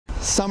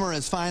Summer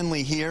is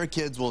finally here.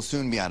 Kids will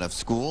soon be out of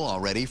school, all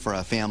ready for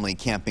a family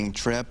camping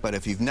trip. But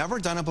if you've never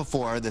done it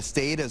before, the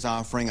state is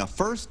offering a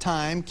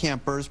first-time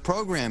campers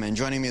program. And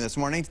joining me this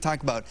morning to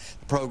talk about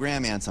the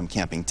program and some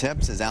camping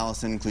tips is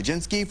Allison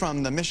Kluzinski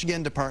from the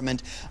Michigan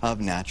Department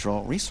of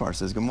Natural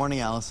Resources. Good morning,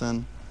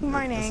 Allison. Good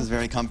morning. This is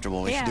very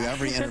comfortable. We should do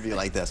every interview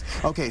like this.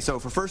 Okay, so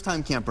for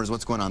first-time campers,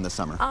 what's going on this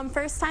summer?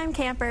 First-time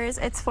campers,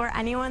 it's for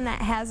anyone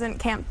that hasn't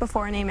camped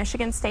before in a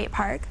Michigan state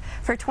park.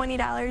 For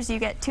 $20, you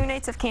get 2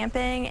 nights of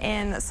camping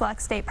in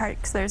select state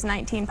parks. There's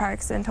 19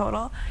 parks in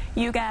total.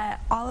 You get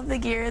all of the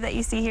gear that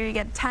you see here. You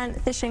get a tent,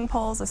 fishing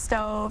poles, a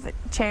stove,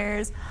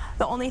 chairs.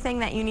 The only thing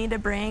that you need to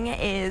bring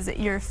is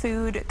your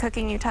food,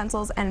 cooking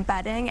utensils, and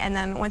bedding. And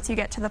then once you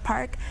get to the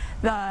park,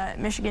 the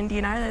Michigan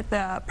DNR,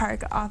 the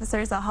park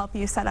officers, they'll help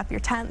you set up your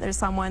tent. There's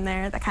someone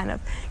there that kind of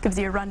gives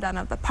you a rundown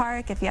of the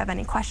park. If you have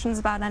any questions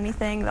about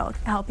anything, they'll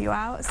help you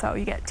out. So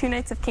you get 2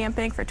 nights of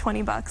camping for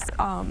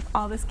 $20.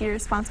 All this gear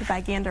is sponsored by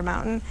Gander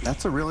Mountain.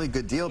 That's a really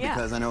good deal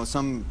because I know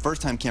some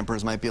first-time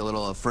campers might be a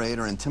little afraid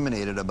or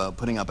intimidated about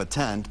putting up a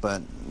tent,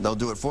 but they'll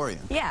do it for you.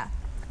 Yeah.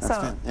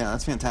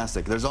 That's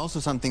fantastic. There's also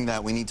something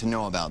that we need to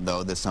know about,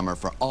 though, this summer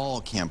for all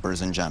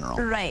campers in general.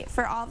 Right.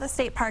 For all the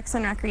state parks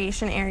and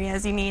recreation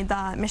areas, you need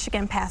the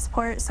Michigan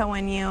passport. So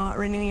when you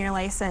renew your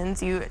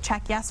license, you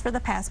check yes for the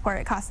passport.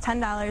 It costs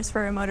 $10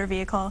 for a motor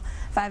vehicle,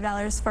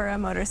 $5 for a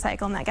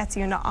motorcycle, and that gets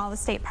you into all the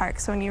state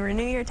parks. So when you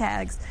renew your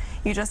tags,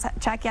 you just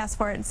check yes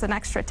for it. It's an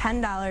extra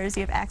 $10.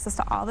 You have access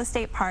to all the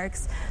state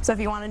parks. So if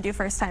you want to do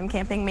first-time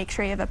camping, make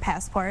sure you have a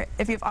passport.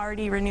 If you've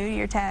already renewed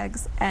your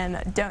tags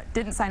and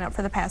didn't sign up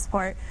for the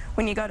passport,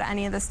 when you go to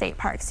any of the state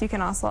parks, you can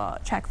also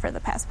check for the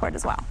passport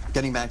as well.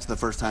 Getting back to the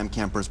first-time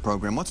campers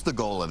program, what's the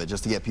goal of it?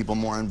 Just to get people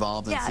more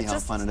involved and see how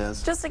fun it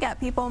is? Just to get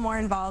people more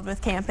involved with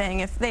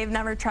camping. If they've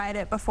never tried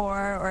it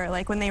before, or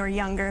like when they were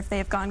younger, if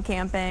they've gone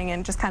camping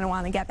and just kind of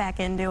want to get back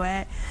into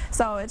it.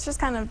 So it's just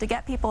kind of to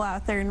get people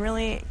out there and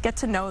really get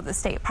to know the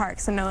state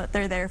parks and know that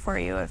they're there for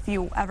you if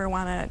you ever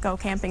want to go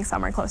camping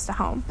somewhere close to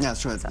home. Yeah,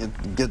 that's true. So.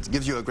 It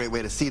gives you a great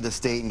way to see the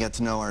state and get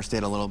to know our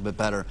state a little bit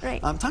better. Right.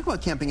 Talk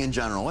about camping in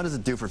general. What does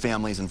it do for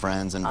families and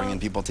friends and bringing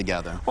people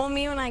together? Well,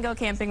 me, when I go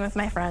camping with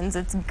my friends,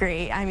 it's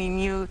great. I mean,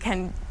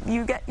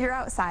 you're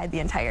outside the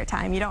entire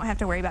time. You don't have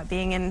to worry about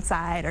being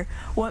inside or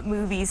what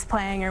movie's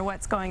playing or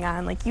what's going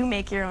on. Like, you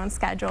make your own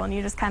schedule and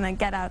you just kind of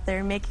get out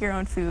there, make your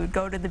own food,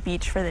 go to the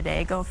beach for the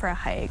day, go for a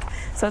hike.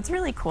 So it's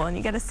really cool, and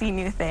you get to see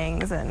new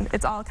things, and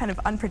it's all kind of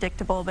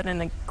unpredictable, but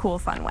in a cool,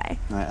 fun way.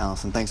 All right,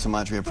 Allison, thanks so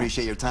much. We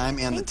appreciate your time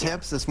and the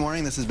tips this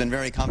morning. This has been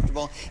very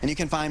comfortable, and you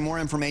can find more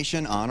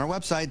information on our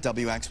website,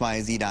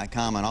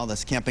 WXYZ.com, on all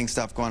this camping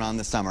stuff going on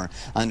this summer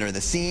under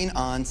the Scene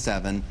on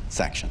 7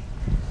 section.